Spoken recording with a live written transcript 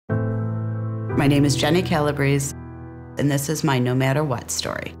My name is Jenni Calabrese, and this is my No Matter What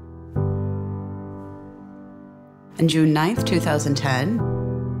story. On June 9th,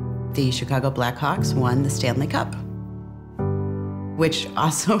 2010, the Chicago Blackhawks won the Stanley Cup, which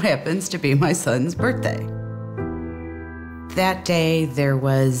also happens to be my son's birthday. That day, there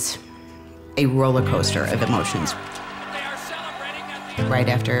was a roller coaster of emotions. Right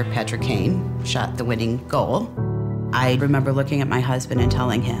after Patrick Kane shot the winning goal, I remember looking at my husband and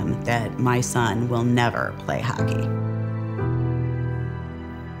telling him that my son will never play hockey.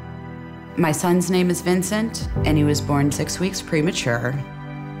 My son's name is Vincent, and he was born 6 weeks premature.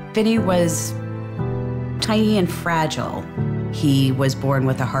 Vinny was tiny and fragile. He was born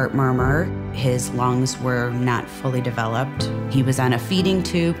with a heart murmur. His lungs were not fully developed. He was on a feeding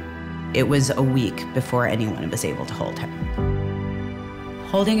tube. It was a week before anyone was able to hold him.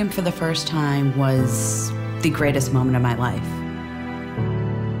 Holding him for the first time was the greatest moment of my life.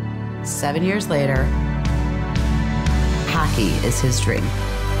 7 years later, hockey is his dream.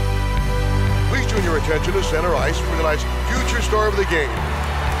 Please turn your attention to center ice for tonight's future star of the game.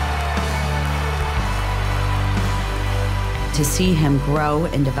 To see him grow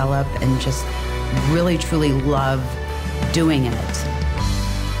and develop and just really, truly love doing it,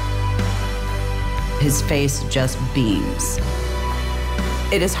 his face just beams.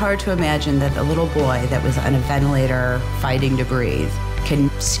 It is hard to imagine that a little boy that was on a ventilator fighting to breathe can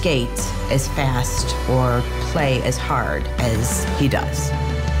skate as fast or play as hard as he does.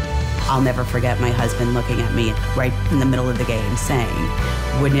 I'll never forget my husband looking at me right in the middle of the game saying,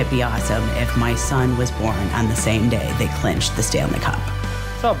 wouldn't it be awesome if my son was born on the same day they clinched the Stanley Cup?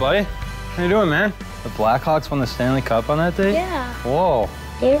 What's up, buddy? How you doing, man? The Blackhawks won the Stanley Cup on that day? Yeah. Whoa.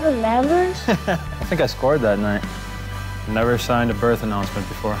 Do you remember? I think I scored that night. Never signed a birth announcement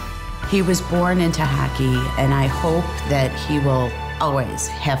before. He was born into hockey, and I hope that he will always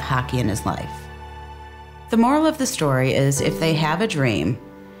have hockey in his life. The moral of the story is if they have a dream,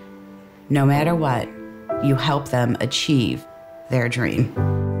 no matter what, you help them achieve their dream.